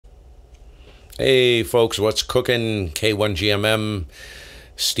Hey folks, what's cooking? K1GMM,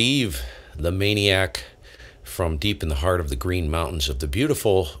 Steve, the maniac from deep in the heart of the Green Mountains of the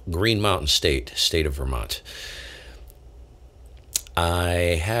beautiful Green Mountain state of Vermont.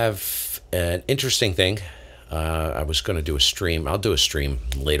 I have an interesting thing. I was going to do a stream. I'll do a stream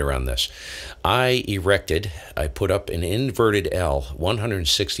later on this. I put up an inverted L,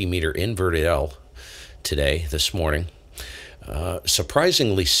 160 meter inverted L this morning.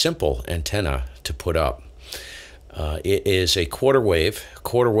 Surprisingly simple antenna to put up. It is a quarter wave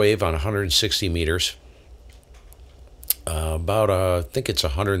on 160 meters, I think it's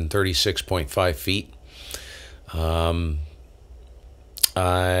 136.5 feet.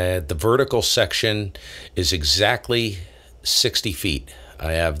 The vertical section is exactly 60 feet.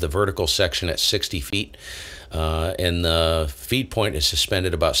 I have the vertical section at 60 feet. And the feed point is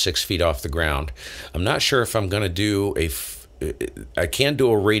suspended about 6 feet off the ground. I'm not sure if I'm going to do I can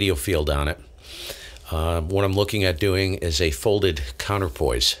do a radio field on it. What I'm looking at doing is a folded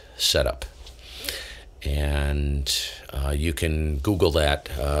counterpoise setup. And you can Google that,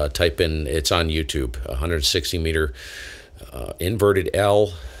 type in, it's on YouTube, 160 meter inverted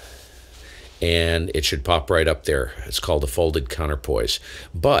L, and it should pop right up there. It's called a folded counterpoise.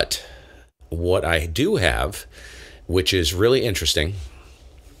 But what I do have, which is really interesting,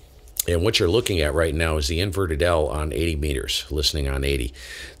 and what you're looking at right now is the inverted L on 80 meters, listening on 80.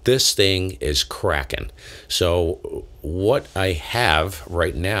 This thing is cracking. So what I have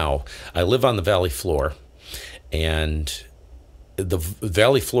right now, I live on the valley floor, and the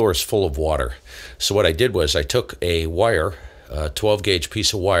valley floor is full of water. So what I did was I took a wire, a 12 gauge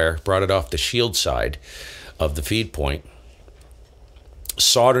piece of wire, brought it off the shield side of the feed point,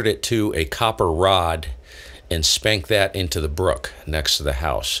 soldered it to a copper rod, and spank that into the brook next to the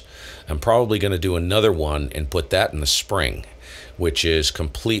house. I'm probably going to do another one and put that in the spring, which is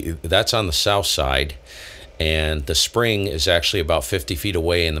that's on the south side, and the spring is actually about 50 feet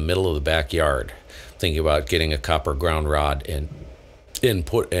away in the middle of the backyard. Thinking about getting a copper ground rod and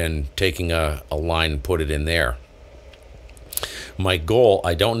taking a line and put it in there. My goal,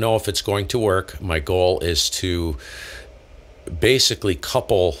 I don't know if it's going to work. My goal is to basically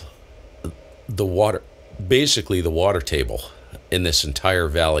couple the water table in this entire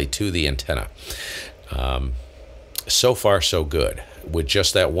valley to the antenna. So far, so good. With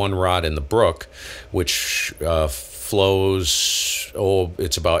just that one rod in the brook, which flows,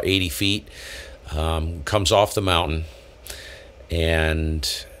 it's about 80 feet, comes off the mountain,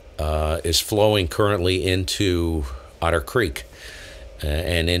 and is flowing currently into Otter Creek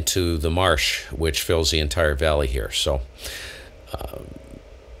and into the marsh, which fills the entire valley here. So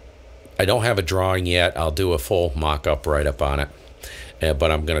I don't have a drawing yet. I'll do a full mock-up write-up on it, but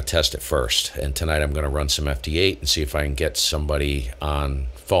I'm going to test it first. And tonight I'm going to run some FT8 and see if I can get somebody on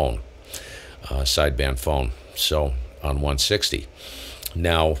phone, sideband phone, so on 160.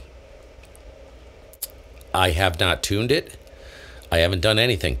 Now, I have not tuned it. I haven't done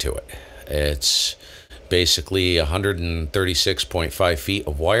anything to it. It's basically 136.5 feet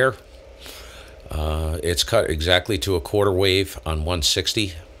of wire. It's cut exactly to a quarter wave on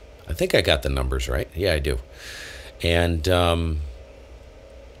 160. I think I got the numbers right. Yeah, I do. And the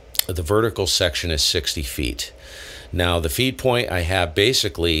vertical section is 60 feet. Now, the feed point I have 8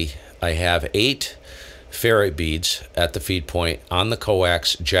 ferrite beads at the feed point on the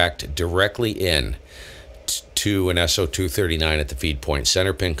coax, jacked directly in to an SO239 at the feed point.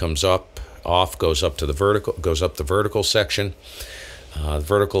 Center pin comes off, goes up the vertical section. The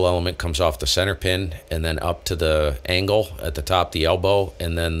vertical element comes off the center pin and then up to the angle at the top, the elbow,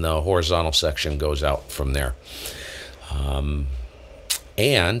 and then the horizontal section goes out from there.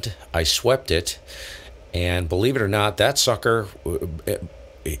 And I swept it, and believe it or not, that sucker,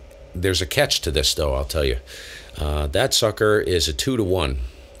 there's a catch to this though, I'll tell you. That sucker is a 2-to-1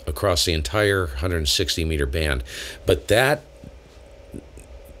 across the entire 160 meter band, but that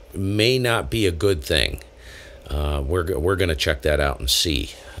may not be a good thing. We're going to check that out and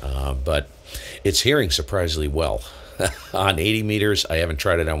see, but it's hearing surprisingly well on 80 meters. I haven't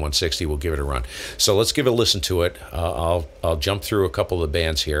tried it on 160. We'll give it a run. So let's give it a listen to it. I'll jump through a couple of the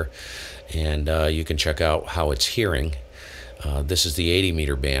bands here, and you can check out how it's hearing. This is the 80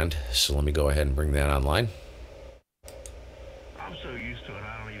 meter band, so let me go ahead and bring that online. I'm so used to it,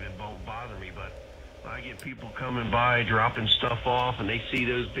 won't bother me, but when I get people coming by, dropping stuff off, and they see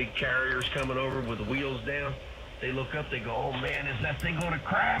those big carriers coming over with the wheels down, they look up, they go, oh man, is that thing going to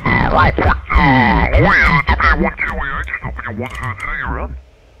crash?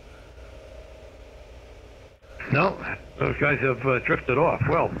 No, those guys have drifted off.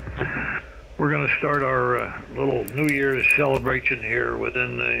 Well, We're going to start our little New Year's celebration here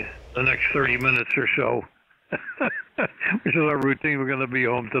within the next 30 minutes or so, which is our routine. We're going to be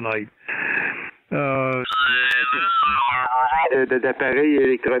home tonight. D'appareils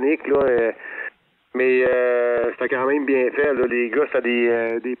électroniques, là, mais c'était quand même bien fait. Là. Les gars,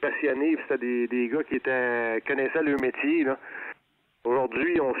 c'était des passionnés, c'était des gars qui connaissaient leur métier. Là.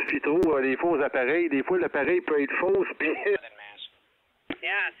 Aujourd'hui, on se fie trop des faux appareils. Des fois, l'appareil peut être faux.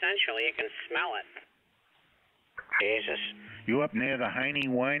 Yeah, essentially, you can smell it. Jesus. You up near the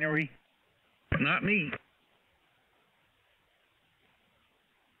Heine Winery? Not me.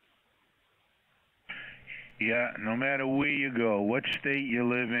 Yeah, no matter where you go, what state you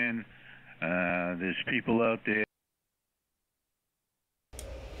live in, there's people out there.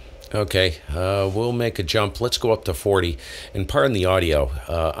 Okay, we'll make a jump. Let's go up to 40. And pardon the audio.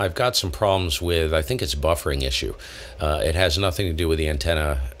 I've got some problems with, I think it's a buffering issue. It has nothing to do with the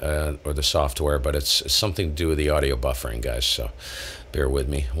antenna or the software, but it's something to do with the audio buffering, guys. So bear with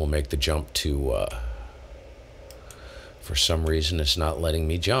me. We'll make the jump to, for some reason, it's not letting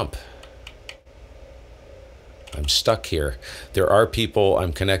me jump. I'm stuck here. There are people,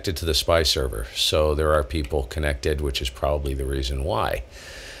 I'm connected to the spy server, so there are people connected, which is probably the reason why.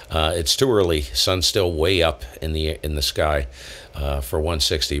 It's too early. Sun's still way up in the sky for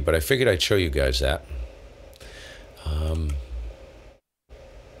 160, but I figured I'd show you guys that.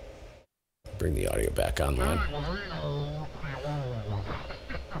 Bring the audio back online.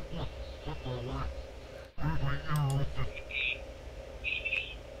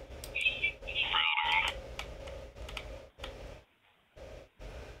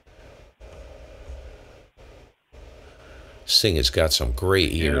 This thing has got some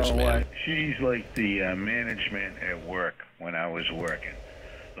great ears, you know man. What? She's like the management at work when I was working.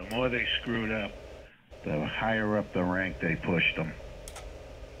 The more they screwed up, the higher up the rank they pushed them.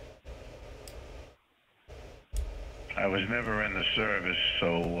 I was never in the service,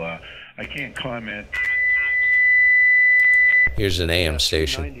 so I can't comment. Here's an AM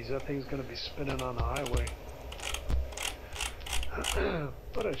station. 90s, that thing's going to be spinning on the highway.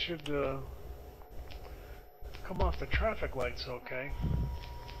 But it should come off the traffic lights okay.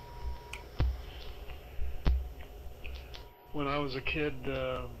 When I was a kid,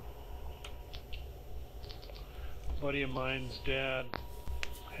 a buddy of mine's dad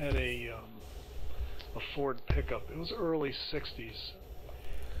had a Ford pickup. It was early 60s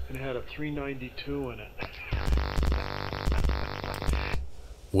and it had a 392 in it.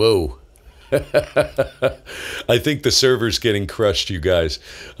 Whoa. I think the server's getting crushed, you guys.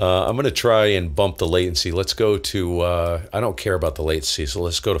 I'm going to try and bump the latency. Let's go to, I don't care about the latency, so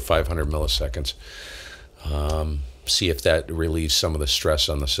let's go to 500 milliseconds. See if that relieves some of the stress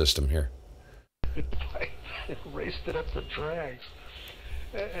on the system here. It raced it up the drags.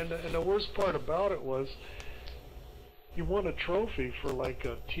 And the worst part about it was you won a trophy for like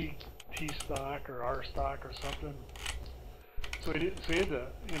a T stock or R stock or something. So he had to,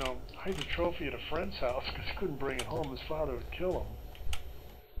 hide the trophy at a friend's house because he couldn't bring it home. His father would kill him.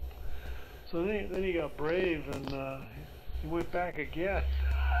 So then he got brave and he went back again,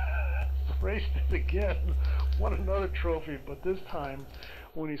 raced it again, won another trophy. But this time,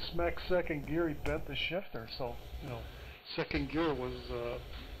 when he smacked second gear, he bent the shifter. So second gear was,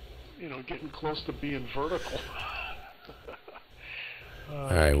 getting close to being vertical. All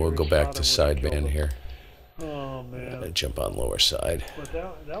right, we'll go back to sideband here. Oh man! Jump on lower side. But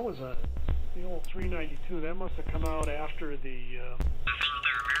that was the old 392. That must have come out after the.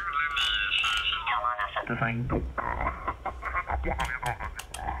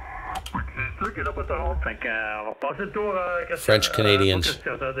 French Canadians. It's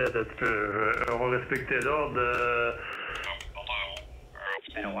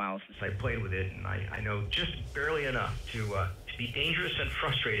been a while since I played with it, and I know just barely enough to be dangerous and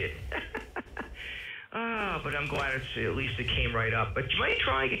frustrated. But I'm glad at least it came right up. But you might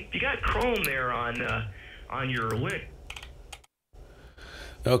try, you got Chrome there on your lid.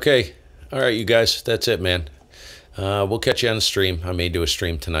 Okay. All right, you guys. That's it, man. We'll catch you on the stream. I may do a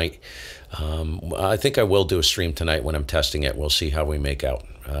stream tonight. I think I will do a stream tonight when I'm testing it. We'll see how we make out.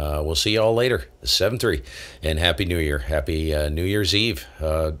 We'll see you all later. 7-3. And Happy New Year. Happy New Year's Eve.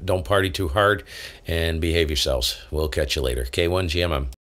 Don't party too hard and behave yourselves. We'll catch you later. K1 GMM.